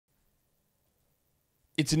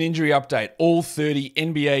It's an injury update. All 30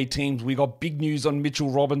 NBA teams. We got big news on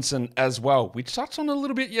Mitchell Robinson as well. We touched on it a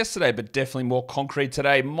little bit yesterday, but definitely more concrete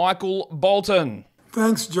today. Michael Bolton.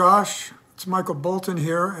 Thanks, Josh. It's Michael Bolton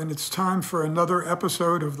here, and it's time for another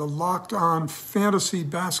episode of the Locked On Fantasy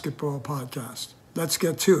Basketball Podcast. Let's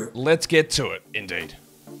get to it. Let's get to it, indeed.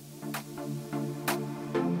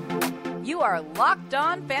 You are Locked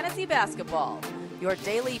On Fantasy Basketball, your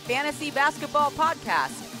daily fantasy basketball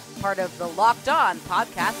podcast, part of the Locked On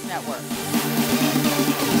Podcast Network.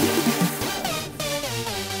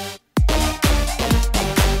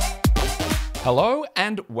 Hello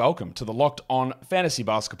and welcome to the Locked On Fantasy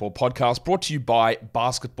Basketball Podcast, brought to you by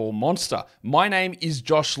Basketball Monster. My name is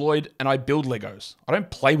Josh Lloyd and I build Legos. I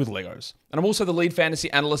don't play with Legos. And I'm also the lead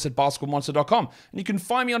fantasy analyst at basketballmonster.com. And you can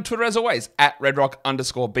find me on Twitter as always, at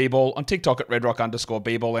redrock_bball, on TikTok at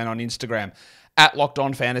redrock_bball, and on Instagram at Locked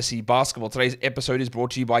On Fantasy Basketball. Today's episode is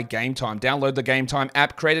brought to you by Game Time. Download the Game Time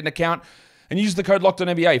app, create an account, and use the code Locked On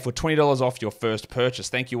NBA for $20 off your first purchase.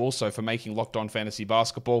 Thank you also for making Locked On Fantasy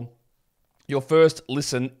Basketball your first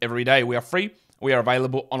listen every day. We are free. We are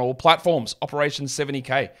available on all platforms. Operation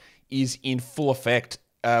 70K is in full effect.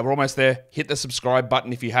 We're almost there. Hit the subscribe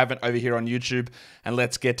button if you haven't over here on YouTube, and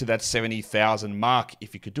let's get to that 70,000 mark.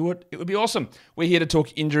 If you could do it, it would be awesome. We're here to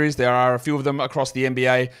talk injuries. There are a few of them across the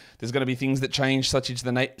NBA. There's going to be things that change, such is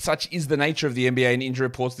the nature of the NBA and injury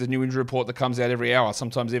reports. There's a new injury report that comes out every hour,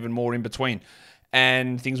 sometimes even more in between.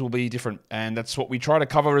 And things will be different. And that's what we try to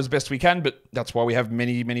cover as best we can, but that's why we have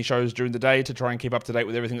many, many shows during the day to try and keep up to date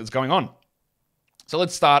with everything that's going on. So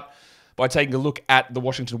let's start by taking a look at the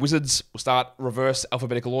Washington Wizards. We'll start reverse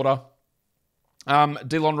alphabetical order.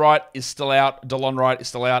 DeLon Wright is still out.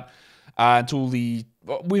 Until these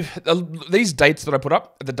dates that I put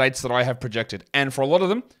up are the dates that I have projected. And for a lot of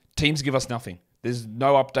them, teams give us nothing. There's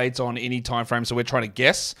no updates on any time frame, so we're trying to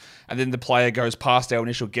guess, and then the player goes past our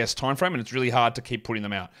initial guess time frame, and it's really hard to keep putting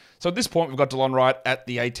them out. So at this point, we've got DeLon Wright at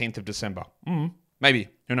the 18th of December. Maybe.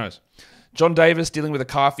 Who knows? John Davis dealing with a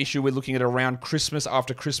calf issue. We're looking at around Christmas,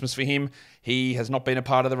 after Christmas for him. He has not been a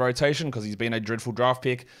part of the rotation because he's been a dreadful draft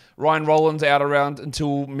pick. Ryan Rollins out around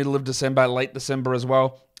until middle of December, late December as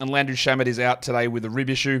well. And Landry Shamet is out today with a rib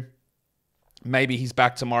issue. Maybe he's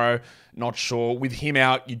back tomorrow, not sure. With him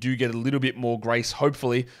out, you do get a little bit more grace,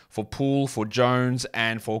 hopefully, for Poole, for Jones,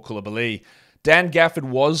 and for Coulibaly. Dan Gafford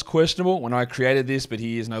was questionable when I created this, but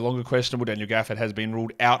he is no longer questionable. Daniel Gafford has been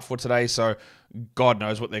ruled out for today, so God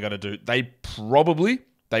knows what they're going to do. They probably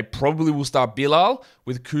will start Bilal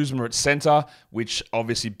with Kuzma at center, which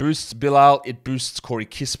obviously boosts Bilal. It boosts Corey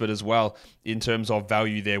Kispert as well in terms of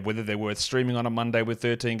value there. Whether they're worth streaming on a Monday with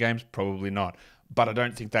 13 games, probably not. But I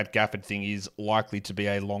don't think that Gafford thing is likely to be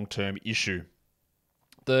a long-term issue.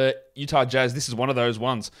 The Utah Jazz, this is one of those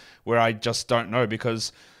ones where I just don't know,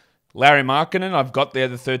 because Larry Markkinen, I've got there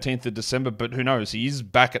the 13th of December, but who knows? He is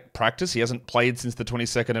back at practice. He hasn't played since the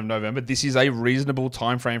 22nd of November. This is a reasonable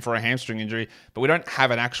time frame for a hamstring injury, but we don't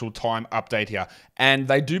have an actual time update here. And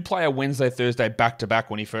they do play a Wednesday, Thursday back-to-back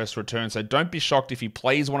when he first returns, so don't be shocked if he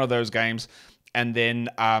plays one of those games and then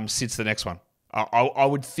sits the next one. I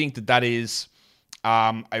would think that is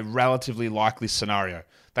a relatively likely scenario.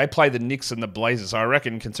 They play the Knicks and the Blazers, so I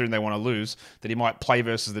reckon, considering they want to lose, that he might play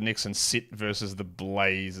versus the Knicks and sit versus the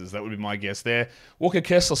Blazers. That would be my guess there. Walker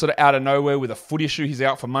Kessler sort of out of nowhere with a foot issue. He's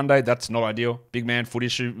out for Monday. That's not ideal. Big man, foot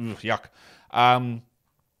issue. Ugh, yuck.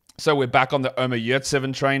 So we're back on the Omer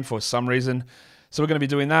Yurtseven train for some reason. So we're going to be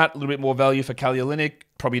doing that. A little bit more value for Kelly Olynyk.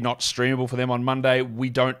 Probably not streamable for them on Monday. We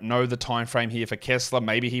don't know the time frame here for Kessler.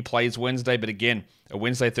 Maybe he plays Wednesday, but again, a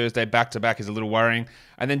Wednesday, Thursday back-to-back is a little worrying.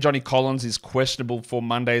 And then Johnny Collins is questionable for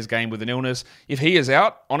Monday's game with an illness. If he is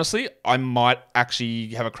out, honestly, I might actually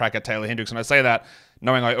have a crack at Taylor Hendricks. And I say that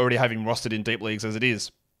knowing I already have him rostered in deep leagues as it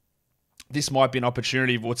is. This might be an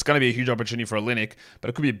opportunity. Well, it's going to be a huge opportunity for Olynyk, but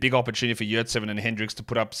it could be a big opportunity for Yurtseven and Hendricks to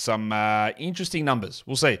put up some interesting numbers.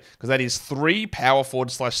 We'll see, because that is 3 power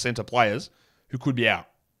forward/center players who could be out.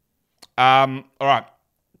 All right.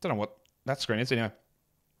 Don't know what that screen is anyway.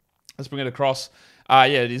 Let's bring it across.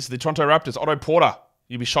 It is the Toronto Raptors. Otto Porter.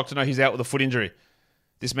 You'd be shocked to know he's out with a foot injury.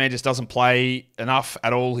 This man just doesn't play enough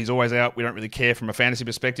at all. He's always out. We don't really care from a fantasy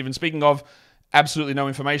perspective. And speaking of absolutely no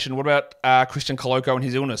information, what about Christian Koloko and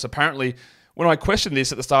his illness? Apparently, when I questioned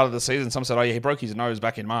this at the start of the season, some said, oh yeah, he broke his nose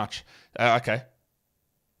back in March. Okay.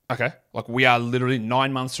 Like, we are literally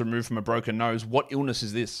 9 months removed from a broken nose. What illness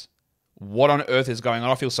is this? What on earth is going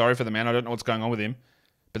on? I feel sorry for the man. I don't know what's going on with him.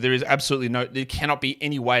 But there is absolutely there cannot be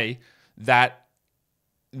any way that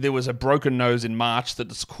there was a broken nose in March that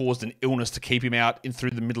has caused an illness to keep him out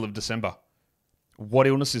through the middle of December. What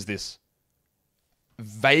illness is this?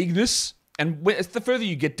 Vagueness. And the further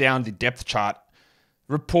you get down the depth chart,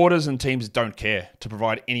 reporters and teams don't care to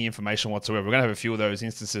provide any information whatsoever. We're going to have a few of those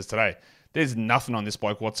instances today. There's nothing on this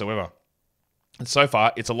bloke whatsoever. And so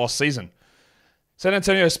far, it's a lost season. San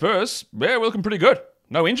Antonio Spurs, yeah, we're looking pretty good.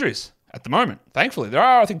 No injuries at the moment, thankfully. There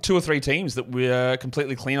are, I think, 2 or 3 teams that we're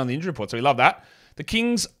completely clean on the injury report, so we love that. The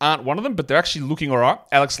Kings aren't one of them, but they're actually looking all right.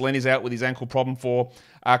 Alex Len is out with his ankle problem for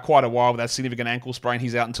quite a while with that significant ankle sprain.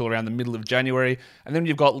 He's out until around the middle of January. And then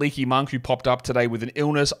you've got Leaky Monk, who popped up today with an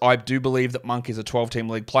illness. I do believe that Monk is a 12-team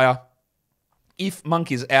league player. If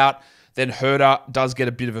Monk is out, then Herder does get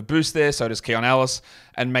a bit of a boost there. So does Keon Ellis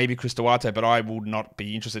and maybe Chris Duarte, but I would not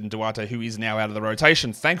be interested in Duarte, who is now out of the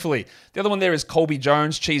rotation, thankfully. The other one there is Colby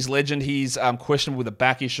Jones, Cheese legend. He's questionable with a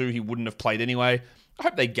back issue. He wouldn't have played anyway. I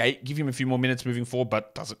hope they give him a few more minutes moving forward,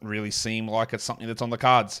 but doesn't really seem like it's something that's on the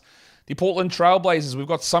cards. The Portland Trailblazers, we've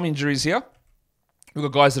got some injuries here. We've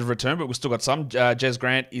got guys that have returned, but we've still got some. Jez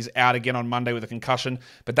Grant is out again on Monday with a concussion,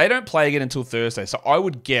 but they don't play again until Thursday. So I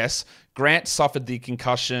would guess Grant suffered the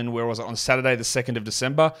concussion, where was it, on Saturday, the 2nd of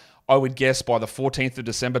December. I would guess by the 14th of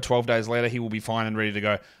December, 12 days later, he will be fine and ready to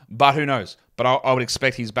go. But who knows? But I would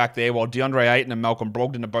expect he's back there, while DeAndre Ayton and Malcolm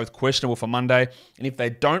Brogdon are both questionable for Monday. And if they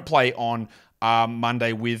don't play on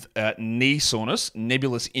Monday with knee soreness,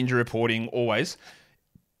 nebulous injury reporting always,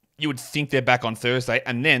 you would think they're back on Thursday.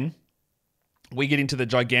 And then we get into the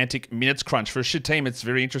gigantic minutes crunch. For a shit team, it's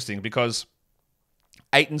very interesting because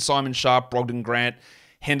Ayton, Simon Sharp, Brogdon, Grant,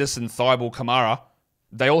 Henderson, Thibault, Kamara,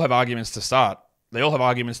 they all have arguments to start. They all have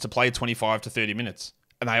arguments to play 25 to 30 minutes,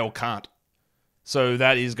 and they all can't. So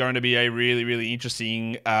that is going to be a really, really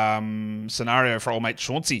interesting scenario for old mate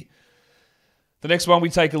Chauncey. The next one we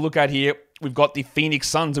take a look at here, we've got the Phoenix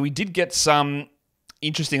Suns, and we did get some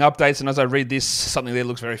interesting updates, and as I read this, something there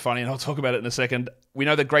looks very funny, and I'll talk about it in a second. We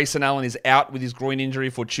know that Grayson Allen is out with his groin injury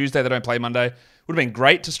for Tuesday. They don't play Monday. Would have been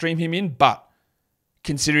great to stream him in, but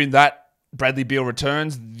considering that Bradley Beal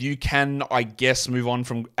returns, you can, I guess, move on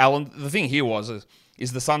from Allen. The thing here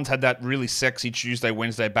is the Suns had that really sexy Tuesday,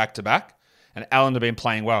 Wednesday back-to-back, and Allen had been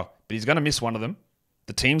playing well, but he's going to miss one of them.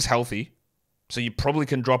 The team's healthy, so you probably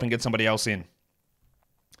can drop and get somebody else in.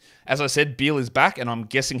 As I said, Beal is back, and I'm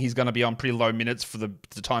guessing he's going to be on pretty low minutes for the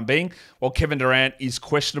time being, while Kevin Durant is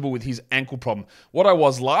questionable with his ankle problem. What I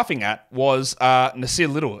was laughing at was Nasir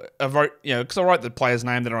Little. Because I write the player's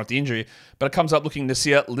name, then I write the injury, but it comes up looking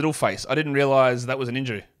Nasir Littleface. I didn't realize that was an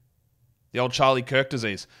injury. The old Charlie Kirk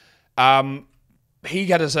disease. He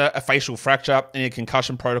had a facial fracture in a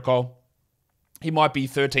concussion protocol. He might be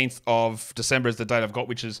 13th of December is the date I've got,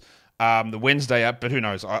 which is the Wednesday up, but who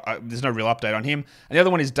knows? There's no real update on him. And the other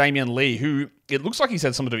one is Damian Lee, who it looks like he's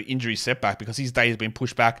had some sort of injury setback because his day has been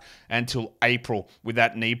pushed back until April with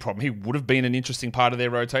that knee problem. He would have been an interesting part of their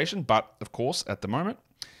rotation, but of course, at the moment,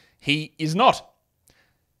 he is not.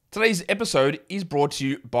 Today's episode is brought to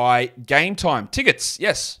you by Game Time. Tickets.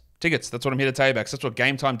 Yes, tickets. That's what I'm here to tell you about, 'cause that's what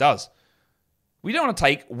Game Time does. We do want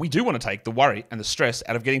to take the worry and the stress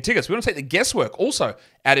out of getting tickets. We want to take the guesswork also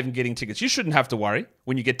out of getting tickets. You shouldn't have to worry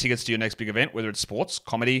when you get tickets to your next big event, whether it's sports,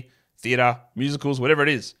 comedy, theater, musicals, whatever it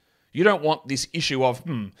is. You don't want this issue of,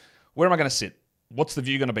 where am I going to sit? What's the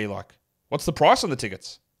view going to be like? What's the price on the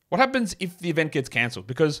tickets? What happens if the event gets cancelled?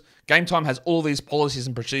 Because Game Time has all these policies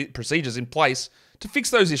and procedures in place to fix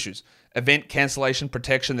those issues. Event cancellation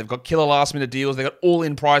protection. They've got killer last minute deals. They've got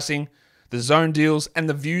all-in pricing, the zone deals, and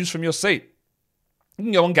the views from your seat. You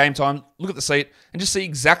can go on Game Time, look at the seat, and just see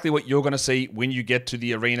exactly what you're going to see when you get to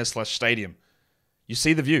the arena/stadium. You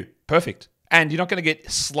see the view. Perfect. And you're not going to get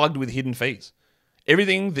slugged with hidden fees.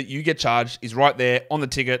 Everything that you get charged is right there on the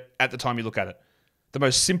ticket at the time you look at it. The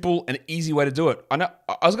most simple and easy way to do it. I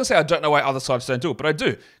was going to say I don't know why other sites don't do it, but I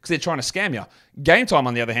do, because they're trying to scam you. Game Time,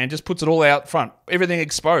 on the other hand, just puts it all out front. Everything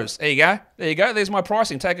exposed. There you go. There you go. There's my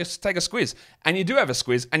pricing. Take a squiz. And you do have a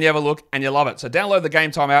squiz, and you have a look, and you love it. So download the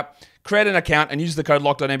Game Time app, create an account, and use the code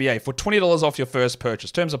LOCKEDONNBA for $20 off your first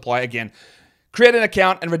purchase. Terms apply. Again, create an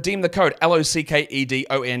account and redeem the code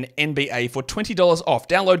LOCKEDONNBA for $20 off.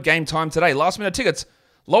 Download Game Time today. Last minute tickets,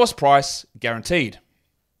 lowest price guaranteed.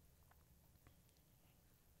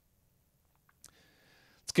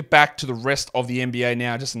 Let's get back to the rest of the NBA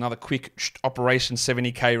now. Just another quick Operation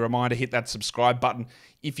 70K reminder. Hit that subscribe button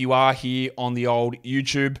if you are here on the old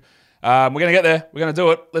YouTube. We're going to get there. We're going to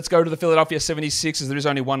do it. Let's go to the Philadelphia 76ers. There is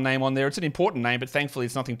only one name on there. It's an important name, but thankfully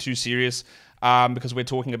it's nothing too serious because we're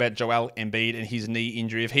talking about Joel Embiid and his knee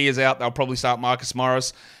injury. If he is out, they'll probably start Marcus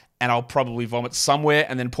Morris, and I'll probably vomit somewhere,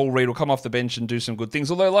 and then Paul Reed will come off the bench and do some good things.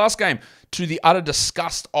 Although last game, to the utter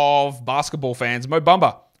disgust of basketball fans, Mo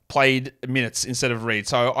Bamba played minutes instead of Reed.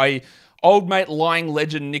 So old mate, lying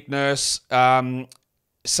legend Nick Nurse,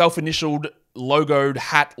 self-initialed, logoed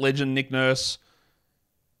hat legend Nick Nurse,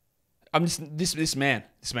 I'm just this man.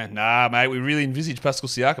 Nah, mate. We really envisage Pascal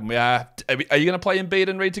Siakam. Are you going to play Embiid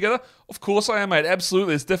and Reed together? Of course I am, mate.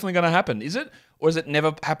 Absolutely, it's definitely going to happen. Is it, or has it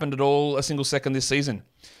never happened at all? A single second this season.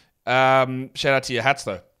 Shout out to your hats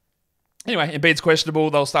though. Anyway, Embiid's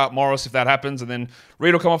questionable. They'll start Morris if that happens, and then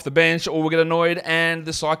Reed will come off the bench, or we'll get annoyed, and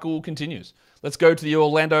the cycle continues. Let's go to the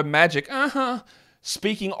Orlando Magic.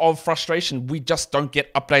 Speaking of frustration, we just don't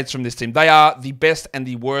get updates from this team. They are the best and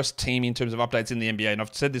the worst team in terms of updates in the NBA, and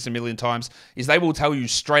I've said this a million times, is they will tell you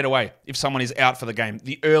straight away if someone is out for the game,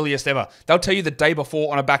 the earliest ever. They'll tell you the day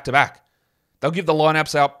before on a back-to-back. They'll give the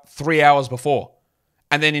lineups out 3 hours before.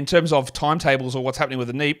 And then in terms of timetables or what's happening with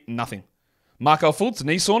the knee, nothing. Markel Fultz,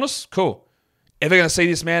 knee soreness? Cool. Ever going to see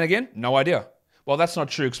this man again? No idea. Well, that's not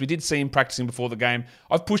true because we did see him practicing before the game.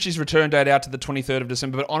 I've pushed his return date out to the 23rd of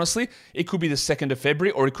December, but honestly, it could be the 2nd of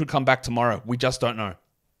February or it could come back tomorrow. We just don't know.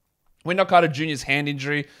 Wendell Carter Jr.'s hand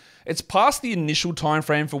injury, it's past the initial time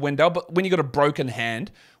frame for Wendell, but when you got a broken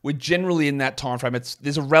hand, we're generally in that time frame.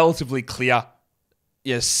 There's a relatively clear,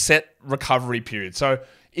 set recovery period. So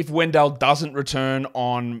if Wendell doesn't return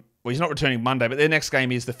on... Well, he's not returning Monday, but their next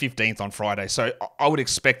game is the 15th on Friday. So I would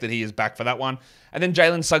expect that he is back for that one. And then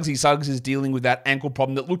Jalen Suggs is dealing with that ankle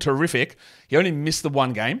problem that looked horrific. He only missed the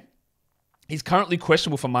one game. He's currently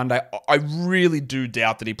questionable for Monday. I really do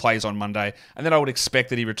doubt that he plays on Monday. And then I would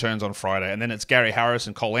expect that he returns on Friday. And then it's Gary Harris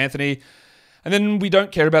and Cole Anthony. And then we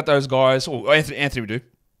don't care about those guys. Or Anthony we do.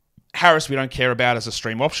 Harris we don't care about as a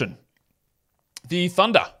stream option. The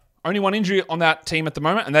Thunder. Only one injury on that team at the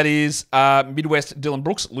moment, and that is Midwest Dylan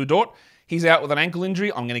Brooks, Lou Dort. He's out with an ankle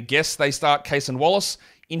injury. I'm going to guess they start Cason Wallace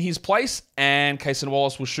in his place, and Cason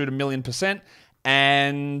Wallace will shoot 1,000,000%,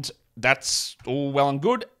 and that's all well and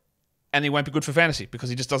good, and he won't be good for fantasy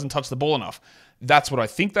because he just doesn't touch the ball enough. That's what I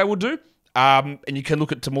think they will do, and you can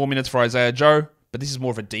look at more minutes for Isaiah Joe, but this is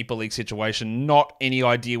more of a deeper league situation. Not any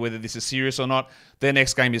idea whether this is serious or not. Their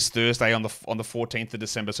next game is Thursday on the 14th of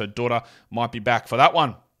December, so Dort might be back for that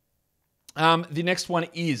one. The next one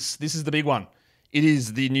this is the big one. It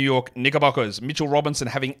is the New York Knickerbockers. Mitchell Robinson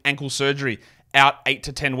having ankle surgery, out 8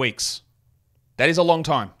 to 10 weeks. That is a long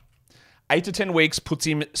time. 8 to 10 weeks puts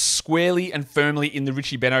him squarely and firmly in the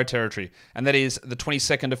Richie Beno territory, and that is the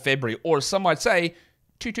 22nd of February, or as some might say,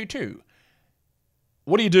 222.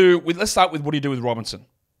 What do you do let's start with what do you do with Robinson?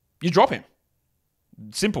 You drop him.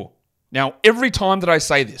 Simple. Now, every time that I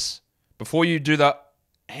say this, before you do the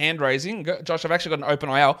hand raising, Josh, I've actually got an open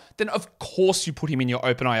IL, then of course you put him in your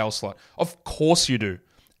open IL slot. Of course you do.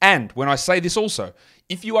 And when I say this also,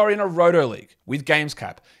 if you are in a roto league with games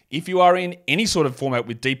cap, if you are in any sort of format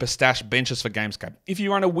with deeper stash benches for games cap, if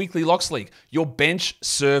you are in a weekly locks league, your bench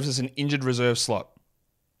serves as an injured reserve slot.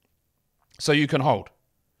 So you can hold.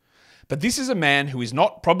 But this is a man who is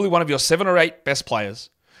not probably one of your 7 or 8 best players,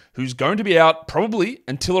 who's going to be out probably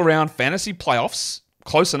until around fantasy playoffs,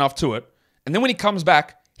 close enough to it. And then when he comes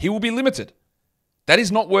back, he will be limited. That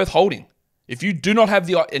is not worth holding. If you do not have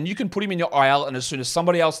and you can put him in your IL, and as soon as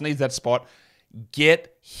somebody else needs that spot,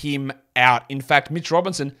 get him out. In fact, Mitch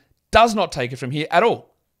Robinson does not take it from here at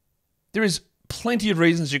all. There is plenty of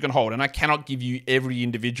reasons you can hold, and I cannot give you every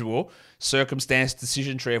individual circumstance,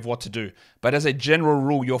 decision tree of what to do. But as a general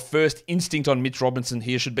rule, your first instinct on Mitch Robinson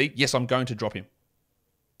here should be, yes, I'm going to drop him.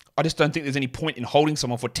 I just don't think there's any point in holding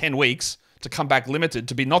someone for 10 weeks to come back limited,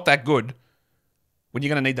 to be not that good, when you're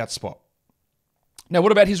going to need that spot. Now,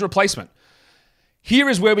 what about his replacement? Here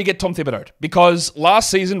is where we get Tom Thibodeau, because last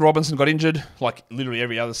season, Robinson got injured, like literally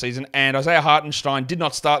every other season, and Isaiah Hartenstein did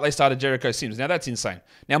not start. They started Jericho Sims. Now, that's insane.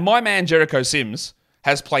 Now, my man Jericho Sims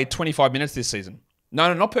has played 25 minutes this season.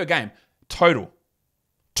 No, not per game. Total.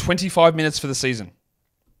 25 minutes for the season.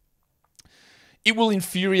 It will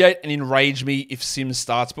infuriate and enrage me if Sims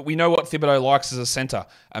starts, but we know what Thibodeau likes as a center.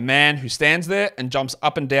 A man who stands there and jumps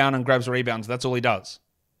up and down and grabs rebounds. That's all he does.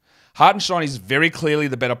 Hartenstein is very clearly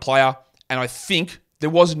the better player, and I think there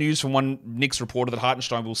was news from one Knicks reporter that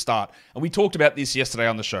Hartenstein will start. And we talked about this yesterday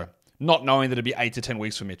on the show, not knowing that it'd be 8 to 10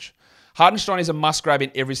 weeks for Mitch. Hartenstein is a must-grab in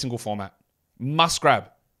every single format. Must-grab.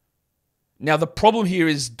 Now, the problem here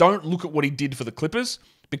is don't look at what he did for the Clippers,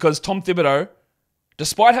 because Tom Thibodeau,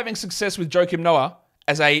 despite having success with Joakim Noah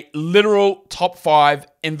as a literal top 5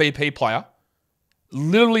 MVP player,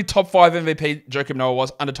 literally top 5 MVP Joakim Noah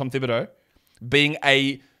was under Tom Thibodeau, being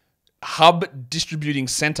a hub distributing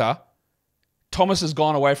center, Thomas has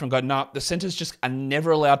gone away from going, nah, the centers just are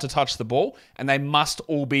never allowed to touch the ball, and they must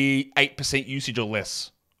all be 8% usage or less.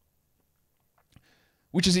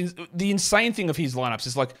 Which is the insane thing of his lineups.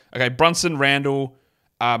 Is like, okay, Brunson, Randall,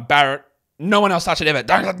 Barrett, no one else touch it ever.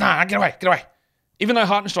 Nah, get away. Even though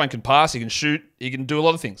Hartenstein can pass, he can shoot, he can do a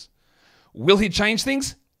lot of things. Will he change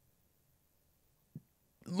things?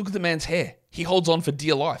 look at the man's hair. He holds on for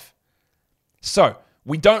dear life. So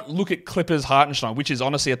we don't look at Clippers Hartenstein, which is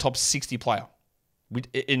honestly a top 60 player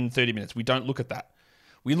in 30 minutes. We don't look at that.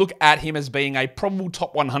 We look at him as being a probable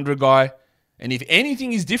top 100 guy. And if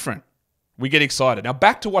anything is different, we get excited. Now,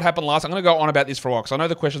 back to what happened last. I'm going to go on about this for a while because I know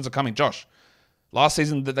the questions are coming. Josh, last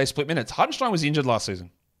season that they split minutes. Hartenstein was injured last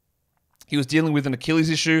season. He was dealing with an Achilles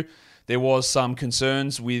issue. There was some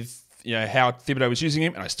concerns with how Thibodeau was using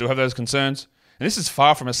him, and I still have those concerns. And this is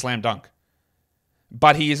far from a slam dunk.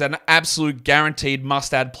 But he is an absolute guaranteed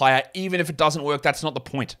must-add player. Even if it doesn't work, that's not the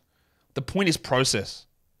point. The point is process.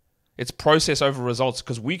 It's process over results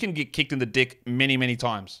because we can get kicked in the dick many, many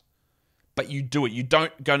times. But you do it. You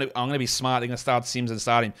don't I'm going to be smart. They're going to start Sims and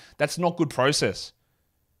start him. That's not good process.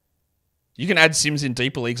 You can add Sims in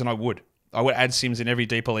deeper leagues, and I would. I would add Sims in every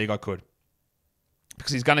deeper league I could.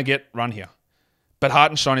 Because he's going to get run here. But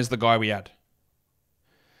Hartenstein is the guy we add.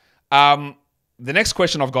 The next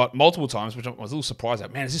question I've got multiple times, which I was a little surprised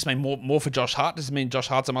at. Man, does this mean more for Josh Hart? Does this mean Josh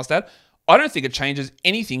Hart's a must-add? I don't think it changes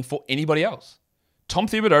anything for anybody else. Tom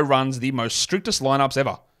Thibodeau runs the most strictest lineups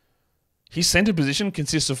ever. His center position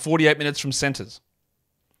consists of 48 minutes from centers.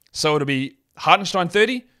 So it'll be Hartenstein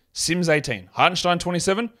 30, Sims 18. Hartenstein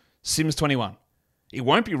 27, Sims 21. It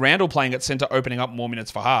won't be Randall playing at center opening up more minutes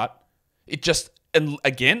for Hart. It just,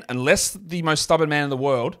 again, unless the most stubborn man in the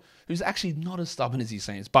world, who's actually not as stubborn as he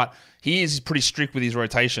seems, but he is pretty strict with his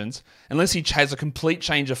rotations, unless he has a complete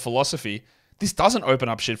change of philosophy, this doesn't open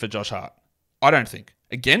up shit for Josh Hart. I don't think.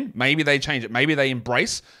 Again, maybe they change it. Maybe they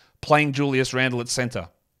embrace playing Julius Randle at center.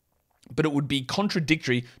 But it would be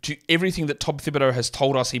contradictory to everything that Tom Thibodeau has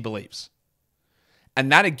told us he believes.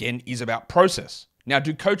 And that, again, is about process. Now,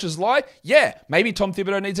 do coaches lie? Yeah, maybe Tom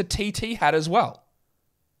Thibodeau needs a TT hat as well.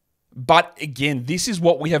 But again, this is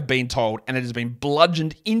what we have been told, and it has been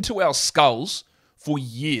bludgeoned into our skulls for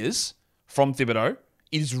years from Thibodeau.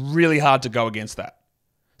 It is really hard to go against that.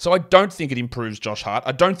 So I don't think it improves Josh Hart.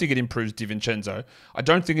 I don't think it improves DiVincenzo. I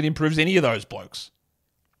don't think it improves any of those blokes.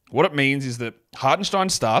 What it means is that Hartenstein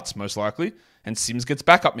starts, most likely, and Sims gets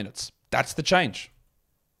backup minutes. That's the change.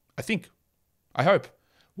 I think. I hope.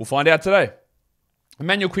 We'll find out today.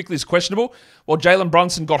 Emmanuel Quickley is questionable. While Jalen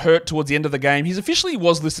Brunson got hurt towards the end of the game, he officially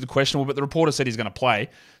was listed questionable, but the reporter said he's going to play.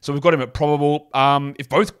 So we've got him at probable. If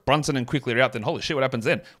both Brunson and Quickley are out, then holy shit, what happens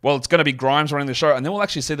then? Well, it's going to be Grimes running the show, and then we'll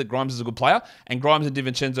actually see that Grimes is a good player, and Grimes and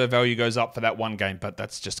DiVincenzo value goes up for that one game, but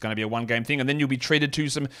that's just going to be a one-game thing, and then you'll be treated to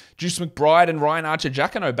some Juice McBride and Ryan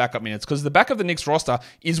Archer-Jacquino backup minutes, because the back of the Knicks roster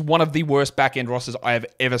is one of the worst back-end rosters I have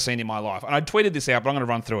ever seen in my life. And I tweeted this out, but I'm going to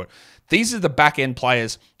run through it. These are the back-end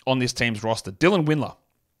players on this team's roster. Dylan Windler,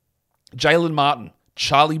 Jalen Martin,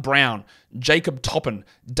 Charlie Brown, Jacob Toppin,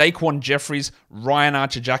 Daquan Jeffries, Ryan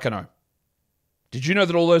Archer-Jacquino. Did you know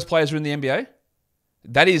that all those players are in the NBA?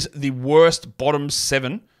 That is the worst bottom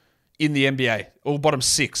 7 in the NBA, or bottom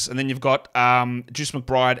 6. And then you've got Juice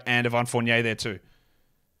McBride and Evan Fournier there too.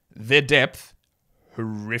 Their depth,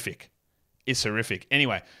 horrific. It's horrific.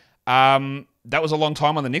 Anyway, that was a long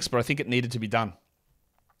time on the Knicks, but I think it needed to be done.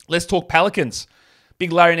 Let's talk Pelicans.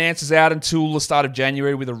 Big Larry Nance is out until the start of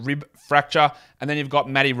January with a rib fracture. And then you've got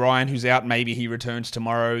Matty Ryan, who's out. Maybe he returns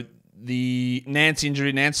tomorrow. The Nance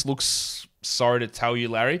injury, Nance looks, sorry to tell you,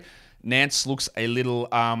 Larry, Nance looks a little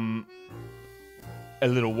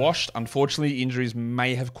washed. Unfortunately, injuries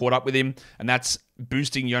may have caught up with him, and that's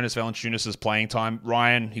boosting Jonas Valanciunas' playing time.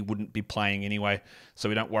 Ryan, he wouldn't be playing anyway, so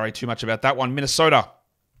we don't worry too much about that one. Minnesota,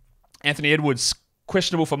 Anthony Edwards,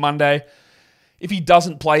 questionable for Monday. If he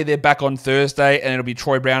doesn't play, they're back on Thursday, and it'll be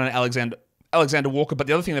Troy Brown and Alexander Walker. But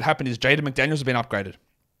the other thing that happened is Jaden McDaniels has been upgraded.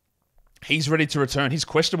 He's ready to return. He's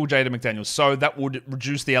questionable, Jaden McDaniels. So that would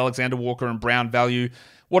reduce the Alexander Walker and Brown value.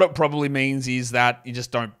 What it probably means is that you just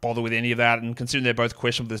don't bother with any of that. And considering they're both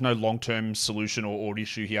questionable, there's no long-term solution or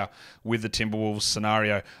issue here with the Timberwolves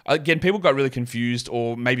scenario. Again, people got really confused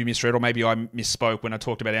or maybe misread, or maybe I misspoke when I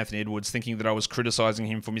talked about Anthony Edwards, thinking that I was criticizing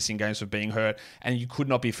him for missing games for being hurt. And you could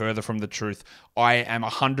not be further from the truth. I am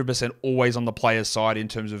 100% always on the player's side in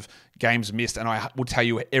terms of games missed. And I will tell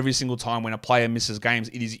you every single time when a player misses games,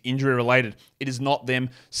 it is injury related. It is not them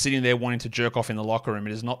sitting there wanting to jerk off in the locker room.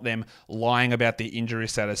 It is not them lying about their injury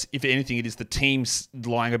status. If anything, it is the team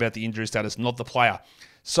lying about the injury status, not the player.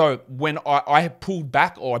 So when I pulled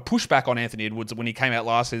back, or I pushed back on Anthony Edwards when he came out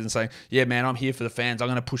last season saying, yeah, man, I'm here for the fans. I'm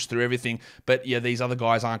going to push through everything. But yeah, these other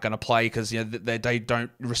guys aren't going to play because they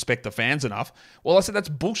don't respect the fans enough. Well, I said that's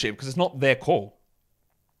bullshit because it's not their call.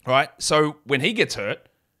 Right? So when he gets hurt,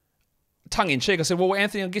 tongue-in-cheek, I said, well,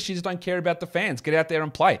 Anthony, I guess you just don't care about the fans. Get out there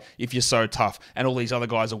and play if you're so tough and all these other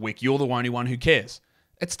guys are weak. You're the only one who cares.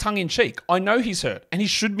 It's tongue-in-cheek. I know he's hurt, and he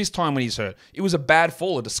should miss time when he's hurt. It was a bad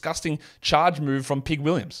fall, a disgusting charge move from Pig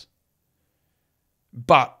Williams.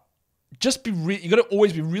 But just you got to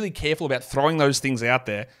always be really careful about throwing those things out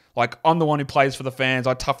there. Like, I'm the one who plays for the fans.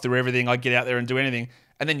 I tough through everything. I get out there and do anything.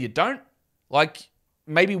 And then you don't. Like,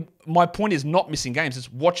 maybe my point is not missing games.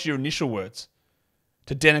 It's watch your initial words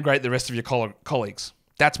to denigrate the rest of your colleagues.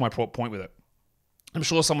 That's my point with it. I'm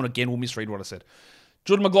sure someone again will misread what I said.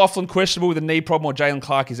 Jordan McLaughlin questionable with a knee problem, while Jalen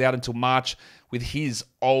Clark is out until March with his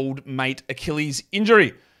old mate Achilles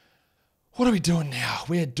injury. What are we doing now?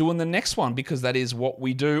 We're doing the next one because that is what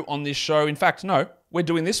we do on this show. In fact, no, we're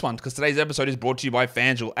doing this one because today's episode is brought to you by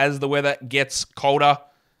FanDuel. As the weather gets colder,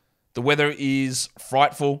 the weather is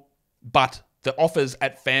frightful, but the offers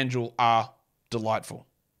at FanDuel are delightful.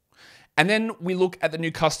 And then we look at the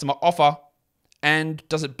new customer offer, and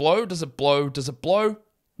does it blow? Does it blow? Does it blow?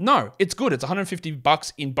 No, it's good. It's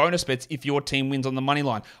 $150 in bonus bets if your team wins on the money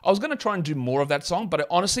line. I was going to try and do more of that song, but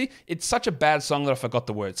honestly, it's such a bad song that I forgot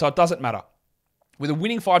the words, so it doesn't matter. With a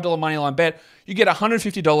winning $5 money line bet, you get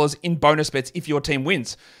 $150 in bonus bets if your team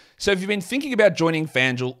wins. So if you've been thinking about joining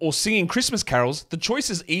FanDuel or singing Christmas carols, the choice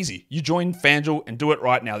is easy. You join FanDuel and do it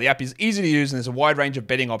right now. The app is easy to use and there's a wide range of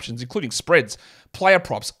betting options, including spreads, player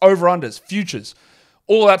props, over-unders, futures,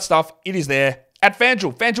 all that stuff. It is there at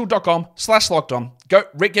FanDuel, FanDuel.com/lockedon.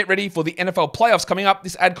 Get ready for the NFL playoffs coming up.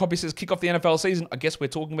 This ad copy says kick off the NFL season. I guess we're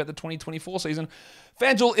talking about the 2024 season.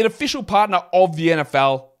 FanDuel, an official partner of the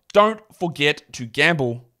NFL. Don't forget to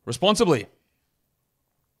gamble responsibly.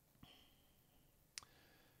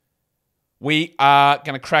 We are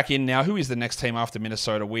going to crack in now. Who is the next team after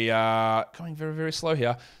Minnesota? We are going very, very slow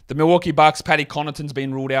here. The Milwaukee Bucks. Paddy Connaughton's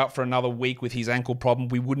been ruled out for another week with his ankle problem.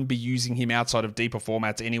 We wouldn't be using him outside of deeper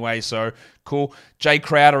formats anyway, so cool. Jay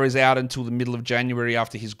Crowder is out until the middle of January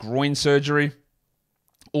after his groin surgery.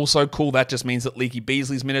 Also cool, that just means that Leaky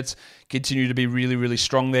Beasley's minutes continue to be really, really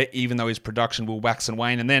strong there, even though his production will wax and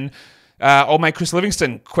wane. And then old mate Chris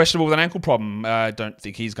Livingston, questionable with an ankle problem. I don't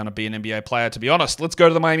think he's going to be an NBA player, to be honest. Let's go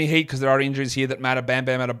to the Miami Heat because there are injuries here that matter. Bam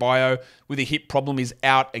Bam Adebayo with a hip problem is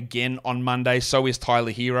out again on Monday. So is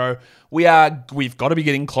Tyler Hero. We've got to be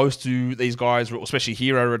getting close to these guys, especially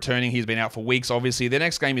Hero returning. He's been out for weeks, obviously. Their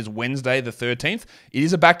next game is Wednesday, the 13th. It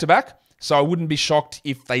is a back-to-back. So I wouldn't be shocked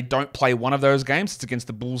if they don't play one of those games. It's against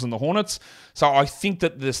the Bulls and the Hornets. So I think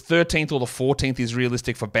that this 13th or the 14th is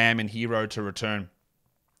realistic for Bam and Hero to return.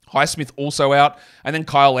 Highsmith also out, and then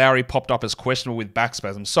Kyle Lowry popped up as questionable with back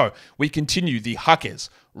spasms. So we continue the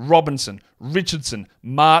Huckers, Robinson, Richardson,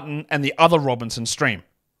 Martin, and the other Robinson stream.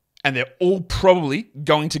 And they're all probably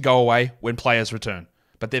going to go away when players return.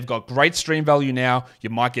 But they've got great stream value now.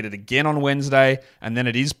 You might get it again on Wednesday, and then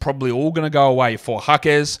it is probably all going to go away for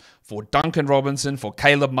Huckers, for Duncan Robinson, for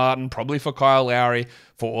Caleb Martin, probably for Kyle Lowry,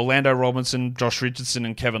 for Orlando Robinson, Josh Richardson,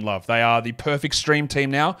 and Kevin Love. They are the perfect stream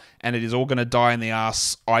team now, and it is all going to die in the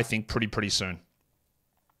ass, I think, pretty soon.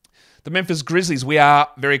 The Memphis Grizzlies, we are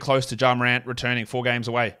very close to Ja Morant returning 4 games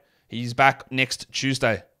away. He's back next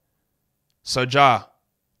Tuesday. So Ja,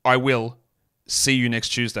 I will see you next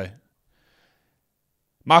Tuesday.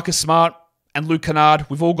 Marcus Smart and Luke Kennard,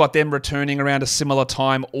 we've all got them returning around a similar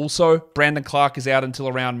time also. Brandon Clark is out until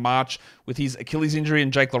around March with his Achilles injury,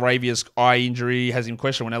 and Jake LaRavia's eye injury has him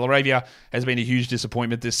questionable. Now, LaRavia has been a huge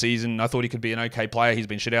disappointment this season. I thought he could be an okay player. He's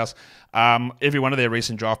been shithouse. Every one of their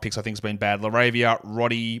recent draft picks I think has been bad. LaRavia,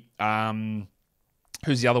 Roddy,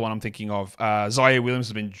 who's the other one I'm thinking of? Zaire Williams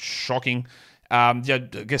has been shocking. I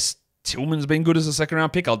guess Tillman's been good as a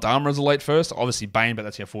second-round pick. Aldama as a late first. Obviously Bane, but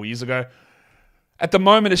that's 4 years ago. At the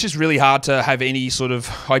moment, it's just really hard to have any sort of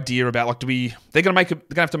idea about they're gonna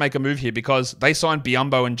have to make a move here because they signed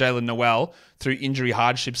Biyombo and Jalen Noel through injury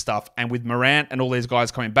hardship stuff, and with Morant and all these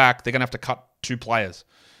guys coming back, they're gonna have to cut 2 players.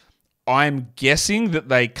 I'm guessing that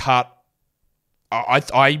they cut. I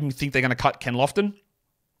think they're gonna cut Ken Lofton.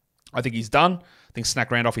 I think he's done. I think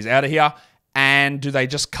Snack Randolph is out of here. And do they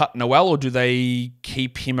just cut Noel or do they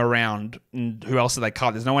keep him around? And who else do they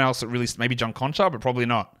cut? There's no one else that really. Maybe John Concha, but probably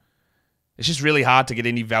not. It's just really hard to get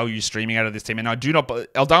any value streaming out of this team. And I do not...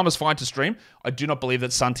 Aldama's fine to stream. I do not believe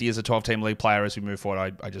that Santi is a 12-team league player as we move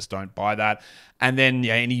forward. I just don't buy that. And then,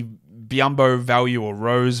 any Biyombo value or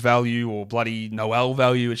Rose value or bloody Noel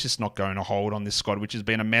value, it's just not going to hold on this squad, which has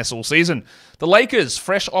been a mess all season. The Lakers,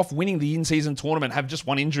 fresh off winning the in-season tournament, have just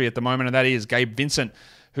one injury at the moment, and that is Gabe Vincent,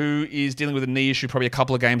 who is dealing with a knee issue, probably a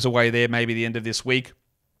couple of games away there, maybe the end of this week.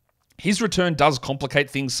 His return does complicate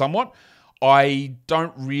things somewhat. I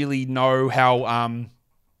don't really know how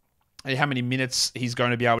many minutes he's going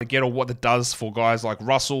to be able to get or what that does for guys like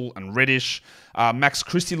Russell and Reddish, Max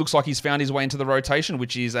Christie looks like he's found his way into the rotation,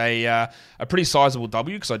 which is a pretty sizable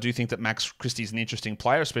W, because I do think that Max Christie is an interesting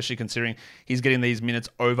player, especially considering he's getting these minutes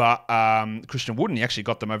over Christian Wood, and he actually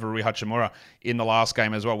got them over Rui Hachimura in the last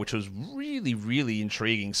game as well, which was really, really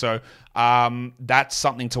intriguing. So that's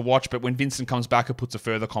something to watch, but when Vincent comes back, it puts a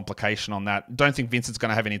further complication on that. Don't think Vincent's going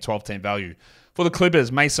to have any 12-team value. For the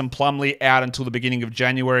Clippers, Mason Plumlee out until the beginning of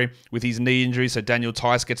January with his knee injury, so Daniel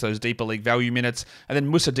Tice gets those deeper league value minutes. And then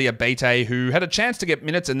Moussa Diabate, who had a chance to get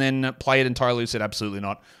minutes and then played entirely, said absolutely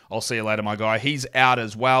not. I'll see you later, my guy. He's out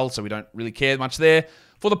as well, so we don't really care much there.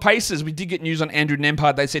 For the Pacers, we did get news on Andrew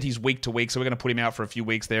Nembhard. They said he's week to week, so we're going to put him out for a few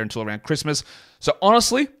weeks there until around Christmas. So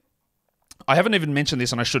honestly, I haven't even mentioned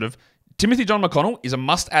this, and I should have. Timothy John McConnell is a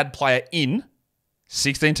must-add player in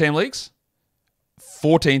 16-team leagues,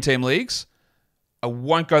 14-team leagues. I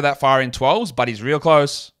won't go that far in 12s, but he's real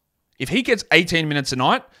close. If he gets 18 minutes a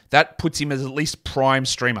night, that puts him as at least prime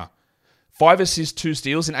streamer. 5 assists, 2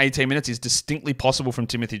 steals in 18 minutes is distinctly possible from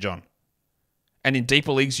Timothy John. And in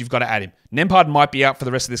deeper leagues, you've got to add him. Nembhard might be out for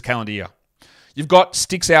the rest of this calendar year. You've got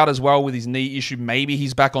Sticks out as well with his knee issue. Maybe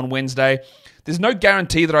he's back on Wednesday. There's no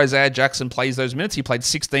guarantee that Isaiah Jackson plays those minutes. He played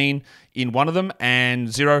 16 in one of them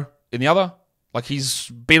and 0 in the other. Like, he's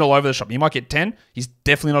been all over the shop. He might get 10. He's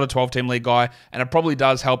definitely not a 12-team league guy, and it probably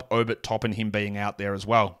does help Obert Toppin him being out there as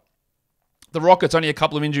well. The Rockets, only a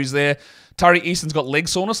couple of injuries there. Tari Easton's got leg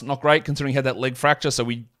soreness. Not great, considering he had that leg fracture, so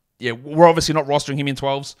we're obviously not rostering him in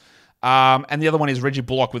 12s. And the other one is Reggie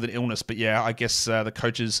Bullock with an illness. But yeah, I guess the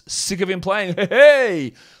coach is sick of him playing.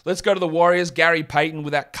 Hey, let's go to the Warriors. Gary Payton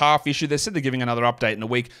with that calf issue. They said they're giving another update in a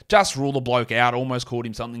week. Just rule the bloke out. Almost called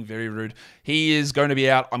him something very rude. He is going to be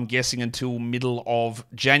out, I'm guessing, until middle of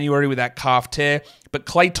January with that calf tear. But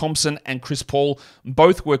Klay Thompson and Chris Paul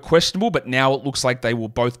both were questionable, but now it looks like they will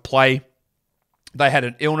both play. They had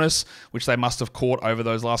an illness, which they must have caught over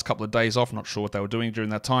those last couple of days off. Not sure what they were doing during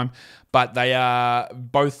that time. But they are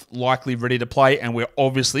both likely ready to play, and we're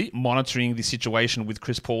obviously monitoring the situation with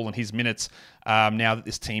Chris Paul and his minutes now that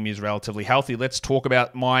this team is relatively healthy. Let's talk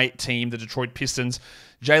about my team, the Detroit Pistons.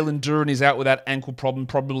 Jalen Duren is out with that ankle problem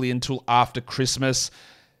probably until after Christmas.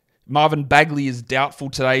 Marvin Bagley is doubtful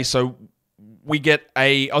today, so we get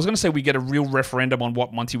a real referendum on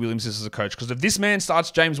what Monty Williams is as a coach. Because if this man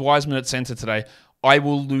starts James Wiseman at center today, I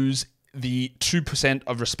will lose the 2%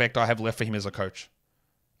 of respect I have left for him as a coach.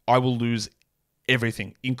 I will lose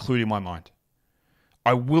everything, including my mind.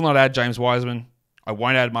 I will not add James Wiseman. I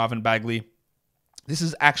won't add Marvin Bagley. This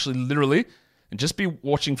is actually literally, and just be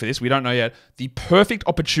watching for this, we don't know yet, the perfect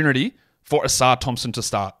opportunity for Asar Thompson to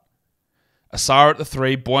start. Asar at the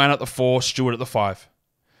 3, Boyan at the 4, Stewart at the 5.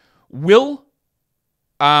 Will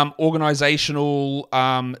organizational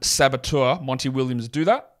saboteur Monty Williams do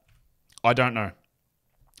that? I don't know.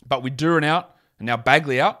 But with Duren out and now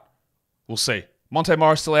Bagley out, we'll see. Monte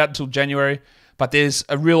Morris still out until January, but there's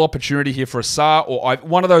a real opportunity here for Asar, or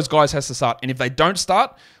one of those guys has to start. And if they don't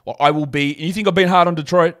start, well, I will be... You think I've been hard on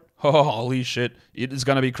Detroit? Oh, holy shit. It is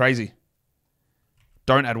going to be crazy.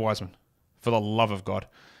 Don't add Wiseman, for the love of God.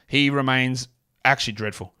 He remains actually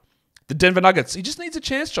dreadful. The Denver Nuggets, he just needs a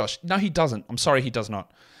chance, Josh. No, he doesn't. I'm sorry, he does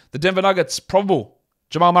not. The Denver Nuggets, probable.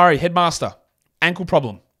 Jamal Murray, headmaster. Ankle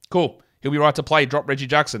problem. Cool. He'll be right to play. Drop Reggie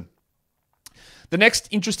Jackson. The next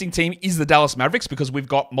interesting team is the Dallas Mavericks because we've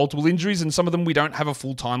got multiple injuries and some of them we don't have a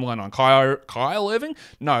full timeline on. Kyle Irving?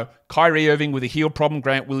 No. Kyrie Irving with a heel problem.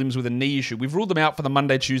 Grant Williams with a knee issue. We've ruled them out for the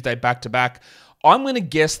Monday, Tuesday back-to-back. I'm going to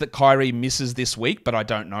guess that Kyrie misses this week, but I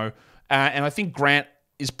don't know. And I think Grant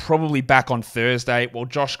is probably back on Thursday, while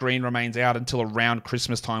Josh Green remains out until around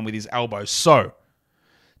Christmas time with his elbow. So,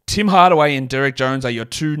 Tim Hardaway and Derrick Jones are your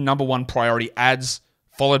 2 number 1 priority adds,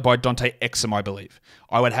 followed by Dante Exum, I believe.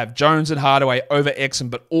 I would have Jones and Hardaway over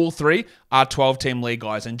Exum, but all 3 are 12-team league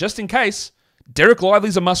guys. And just in case, Derek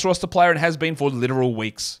Lively's a must-roster player and has been for literal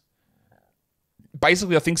weeks.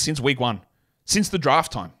 Basically, I think since week 1. Since the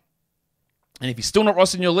draft time. And if he's still not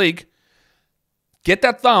rostered in your league, get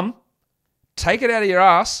that thumb, take it out of your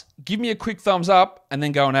ass, give me a quick thumbs up, and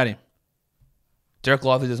then go and add him. Derek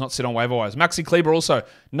Lively does not sit on waiver wires. Maxi Kleber also,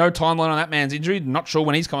 no timeline on that man's injury. Not sure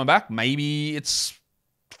when he's coming back. Maybe it's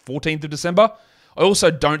 14th of December. I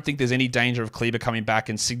also don't think there's any danger of Kleber coming back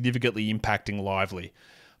and significantly impacting Lively.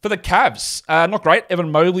 For the Cavs, not great.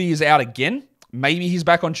 Evan Mobley is out again. Maybe he's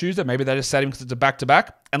back on Tuesday. Maybe they just sat him because it's a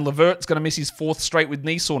back-to-back. And Levert's going to miss his 4th straight with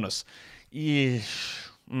knee soreness.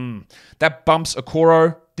 That bumps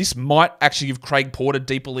Okoro. This might actually give Craig Porter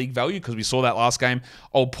deeper league value because we saw that last game.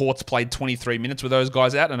 Old Port's played 23 minutes with those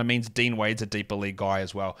guys out, and it means Dean Wade's a deeper league guy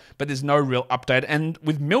as well. But there's no real update. And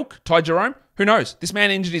with Milk, Ty Jerome, who knows? This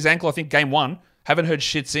man injured his ankle, I think, game 1. Haven't heard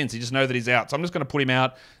shit since. You just know that he's out. So I'm just going to put him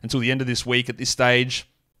out until the end of this week at this stage.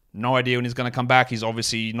 No idea when he's going to come back. He's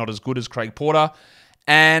obviously not as good as Craig Porter.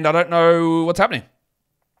 And I don't know what's happening.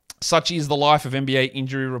 Such is the life of NBA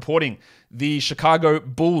injury reporting. The Chicago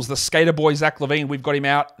Bulls, the skater boy Zach LaVine, we've got him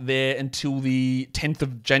out there until the 10th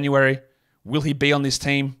of January. Will he be on this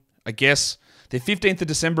team? I guess. The 15th of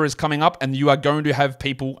December is coming up, and you are going to have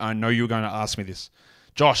people, I know you're going to ask me this.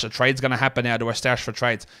 Josh, a trade's going to happen now. Do I stash for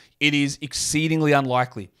trades? It is exceedingly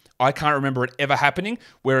unlikely. I can't remember it ever happening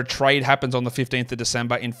where a trade happens on the 15th of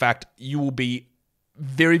December. In fact, you will be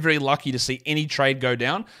very, very lucky to see any trade go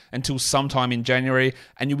down until sometime in January,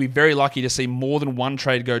 and you'll be very lucky to see more than one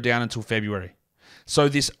trade go down until February. So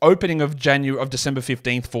this opening of December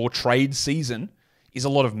 15th for trade season is a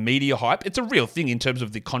lot of media hype. It's a real thing in terms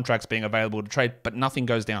of the contracts being available to trade, but nothing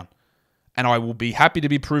goes down. And I will be happy to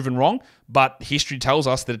be proven wrong, but history tells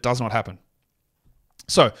us that it does not happen.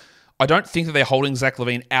 So I don't think that they're holding Zach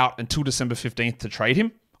LaVine out until December 15th to trade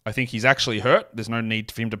him. I think he's actually hurt. There's no need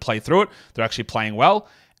for him to play through it. They're actually playing well,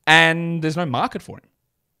 and there's no market for him.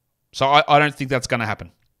 So I don't think that's going to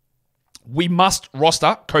happen. We must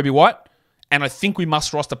roster Kobe White, and I think we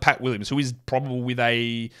must roster Pat Williams, who is probable with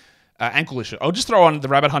a ankle issue. I'll just throw on the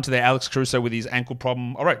rabbit hunter there, Alex Caruso, with his ankle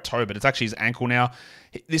problem. I wrote toe, but it's actually his ankle now.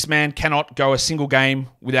 This man cannot go a single game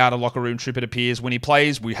without a locker room trip, it appears. When he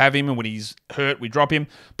plays, we have him, and when he's hurt, we drop him.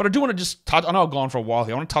 But I do want to just touch, I know I've gone for a while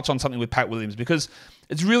here, I want to touch on something with Pat Williams, because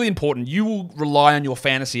it's really important. You will rely on your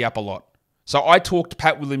fantasy app a lot. So I talked to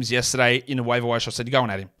Pat Williams yesterday in a waiver wire shop. I said, go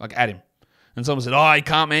and add him. And someone said, oh, he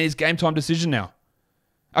can't, man. It's game time decision now.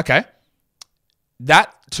 Okay.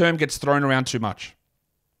 That term gets thrown around too much.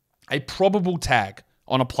 A probable tag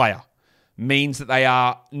on a player means that they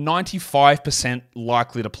are 95%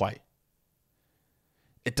 likely to play.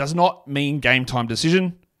 It does not mean game time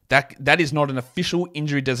decision. That is not an official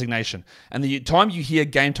injury designation. And the time you hear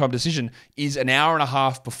game time decision is an hour and a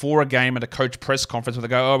half before a game at a coach press conference where they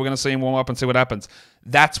go, oh, we're going to see him warm up and see what happens.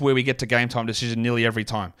 That's where we get to game time decision nearly every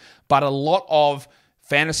time. But a lot of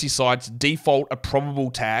fantasy sites default a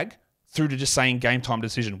probable tag through to just saying game time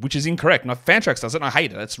decision, which is incorrect. Now, Fantrax does it, and I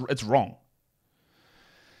hate it. It's wrong.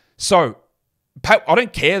 So, I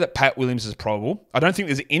don't care that Pat Williams is probable. I don't think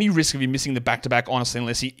there's any risk of him missing the back-to-back, honestly,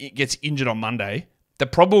 unless he gets injured on Monday. The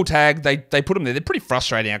probable tag, they put him there. They're pretty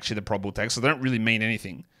frustrating, actually, the probable tag, so they don't really mean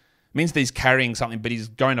anything. It means that he's carrying something, but he's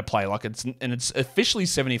going to play. It's officially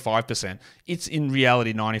 75%. It's in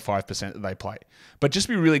reality 95% that they play. But just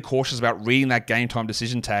be really cautious about reading that game time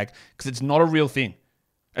decision tag, because it's not a real thing.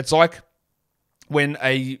 It's like when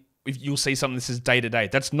if you'll see something that says day to day.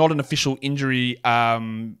 That's not an official injury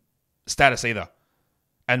status either.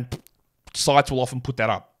 And sites will often put that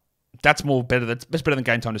up. That's better than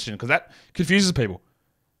game time decision, because that confuses people.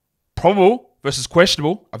 Probable versus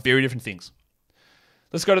questionable are very different things.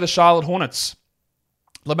 Let's go to the Charlotte Hornets.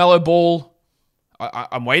 LaMelo Ball,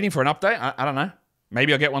 I'm waiting for an update. I don't know.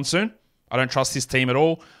 Maybe I'll get one soon. I don't trust this team at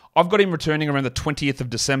all. I've got him returning around the 20th of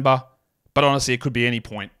December. But honestly, it could be any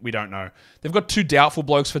point. We don't know. They've got two doubtful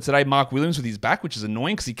blokes for today. Mark Williams with his back, which is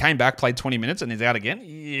annoying because he came back, played 20 minutes, and he's out again.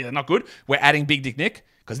 Yeah, not good. We're adding Big Dick Nick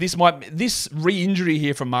because this re-injury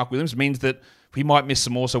here from Mark Williams means that he might miss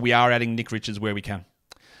some more, so we are adding Nick Richards where we can.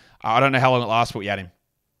 I don't know how long it lasts, but we add him.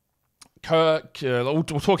 We'll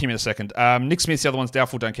talk to him in a second. Nick Smith's the other one's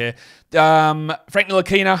doubtful, don't care. Frank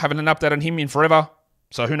Ntilikina, haven't an update on him in forever,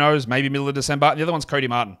 so who knows, maybe middle of December. And the other one's Cody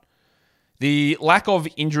Martin. The lack of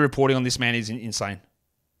injury reporting on this man is insane.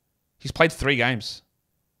 He's played 3 games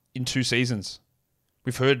in 2 seasons.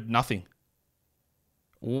 We've heard nothing.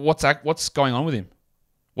 What's going on with him?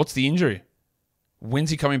 What's the injury? When's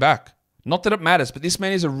he coming back? Not that it matters, but this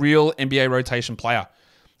man is a real NBA rotation player.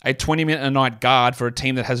 A 20-minute-a-night guard for a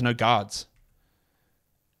team that has no guards.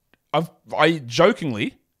 I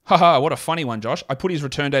jokingly, what a funny one, Josh. I put his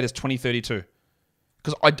return date as 2032.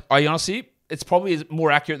 Because I honestly, it's probably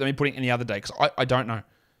more accurate than me putting any other day, because I don't know.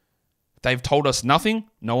 They've told us nothing.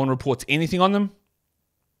 No one reports anything on them.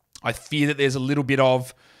 I fear that there's a little bit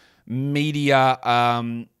of media,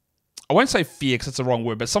 I won't say fear because that's the wrong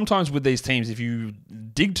word, but sometimes with these teams, if you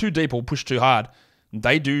dig too deep or push too hard,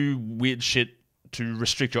 they do weird shit to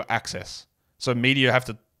restrict your access. So media have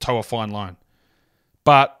to toe a fine line.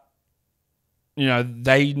 But, you know,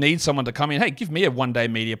 they need someone to come in. Hey, give me a one-day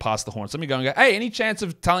media pass the Hornets. Let me go and go, hey, any chance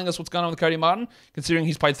of telling us what's going on with Cody Martin, considering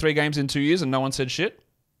he's played 3 games in 2 years and no one said shit?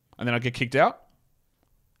 And then I get kicked out?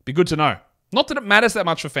 Be good to know. Not that it matters that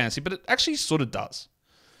much for fantasy, but it actually sort of does.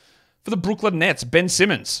 For the Brooklyn Nets, Ben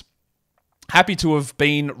Simmons. Happy to have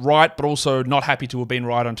been right, but also not happy to have been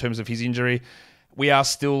right in terms of his injury. We are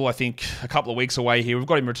still, I think, a couple of weeks away here. We've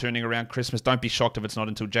got him returning around Christmas. Don't be shocked if it's not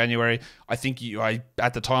until January. I think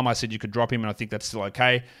at the time I said you could drop him, and I think that's still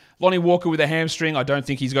okay. Lonnie Walker with a hamstring. I don't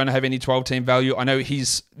think he's going to have any 12-team value. I know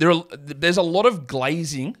there's a lot of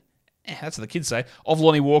glazing, that's what the kids say, of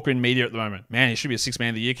Lonnie Walker in media at the moment. Man, he should be a 6-man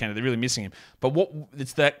of the year candidate. They're really missing him. But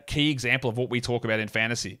it's that key example of what we talk about in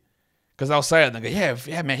fantasy. Because they'll say it and they go,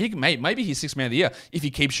 yeah, man, maybe he's 6-man of the year if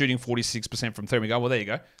he keeps shooting 46% from three. We go, well, there you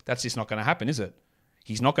go. That's just not going to happen, is it?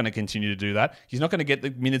 He's not going to continue to do that. He's not going to get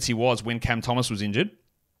the minutes he was when Cam Thomas was injured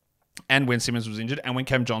and when Simmons was injured and when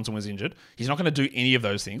Cam Johnson was injured. He's not going to do any of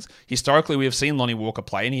those things. Historically, we have seen Lonnie Walker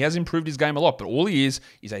play and he has improved his game a lot, but all he is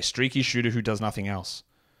a streaky shooter who does nothing else.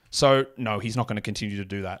 So, no, he's not going to continue to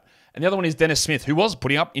do that. And the other one is Dennis Smith, who was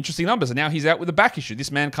putting up interesting numbers, and now he's out with a back issue.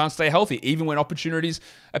 This man can't stay healthy, even when opportunities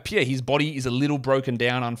appear. His body is a little broken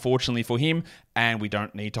down, unfortunately for him, and we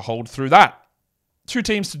don't need to hold through that. 2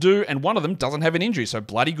 teams to do, and one of them doesn't have an injury, so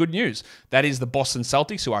bloody good news. That is the Boston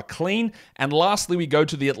Celtics, who are clean. And lastly, we go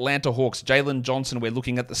to the Atlanta Hawks. Jalen Johnson, we're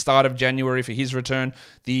looking at the start of January for his return.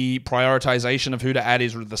 The prioritization of who to add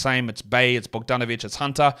is the same. It's Bay, it's Bogdanovic, it's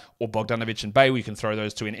Hunter, or Bogdanovic and Bay. We can throw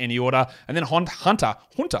those two in any order. And then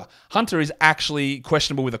Hunter is actually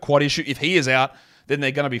questionable with a quad issue. If he is out, then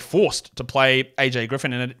they're going to be forced to play AJ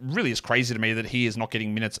Griffin. And it really is crazy to me that he is not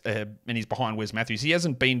getting minutes and he's behind Wes Matthews. He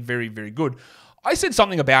hasn't been very, very good. I said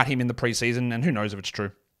something about him in the preseason, and who knows if it's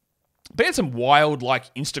true. But he had some wild,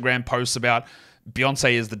 Instagram posts about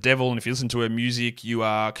Beyonce is the devil, and if you listen to her music, you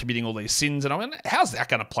are committing all these sins. And I mean, how's that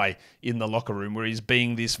going to play in the locker room where he's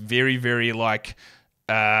being this very, very,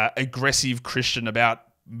 aggressive Christian about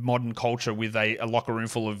modern culture with a locker room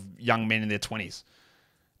full of young men in their 20s?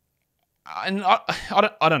 And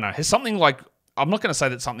I don't know. There's something I'm not going to say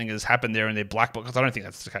that something has happened there in their black book, because I don't think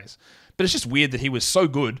that's the case. But it's just weird that he was so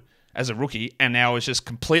good as a rookie, and now is just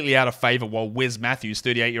completely out of favor while Wes Matthews,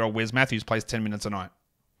 38-year-old Wes Matthews, plays 10 minutes a night.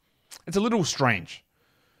 It's a little strange.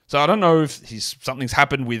 So I don't know if something's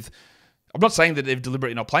happened with... I'm not saying that they've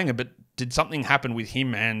deliberately not playing him, but did something happen with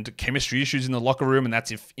him and chemistry issues in the locker room, and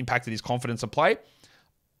that's impacted his confidence of play?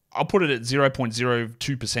 I'll put it at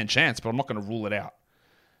 0.02% chance, but I'm not going to rule it out.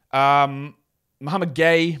 Muhammad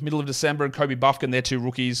Gay, middle of December, and Kobe Bufkin, they're 2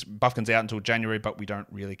 rookies. Bufkin's out until January, but we don't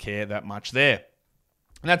really care that much there.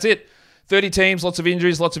 And that's it. 30 teams, lots of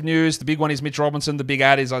injuries, lots of news. The big one is Mitch Robinson. The big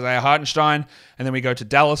ad is Isaiah Hartenstein. And then we go to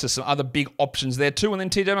Dallas. There's some other big options there too. And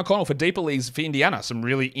then TJ McConnell for deeper leagues for Indiana. Some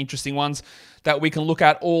really interesting ones that we can look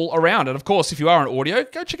at all around. And of course, if you are on audio,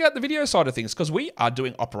 go check out the video side of things, because we are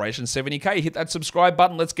doing Operation 70K. Hit that subscribe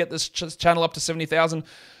button. Let's get this channel up to 70,000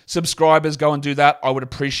 subscribers. Go and do that. I would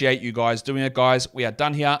appreciate you guys doing it, guys. We are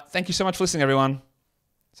done here. Thank you so much for listening, everyone.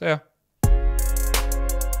 See ya.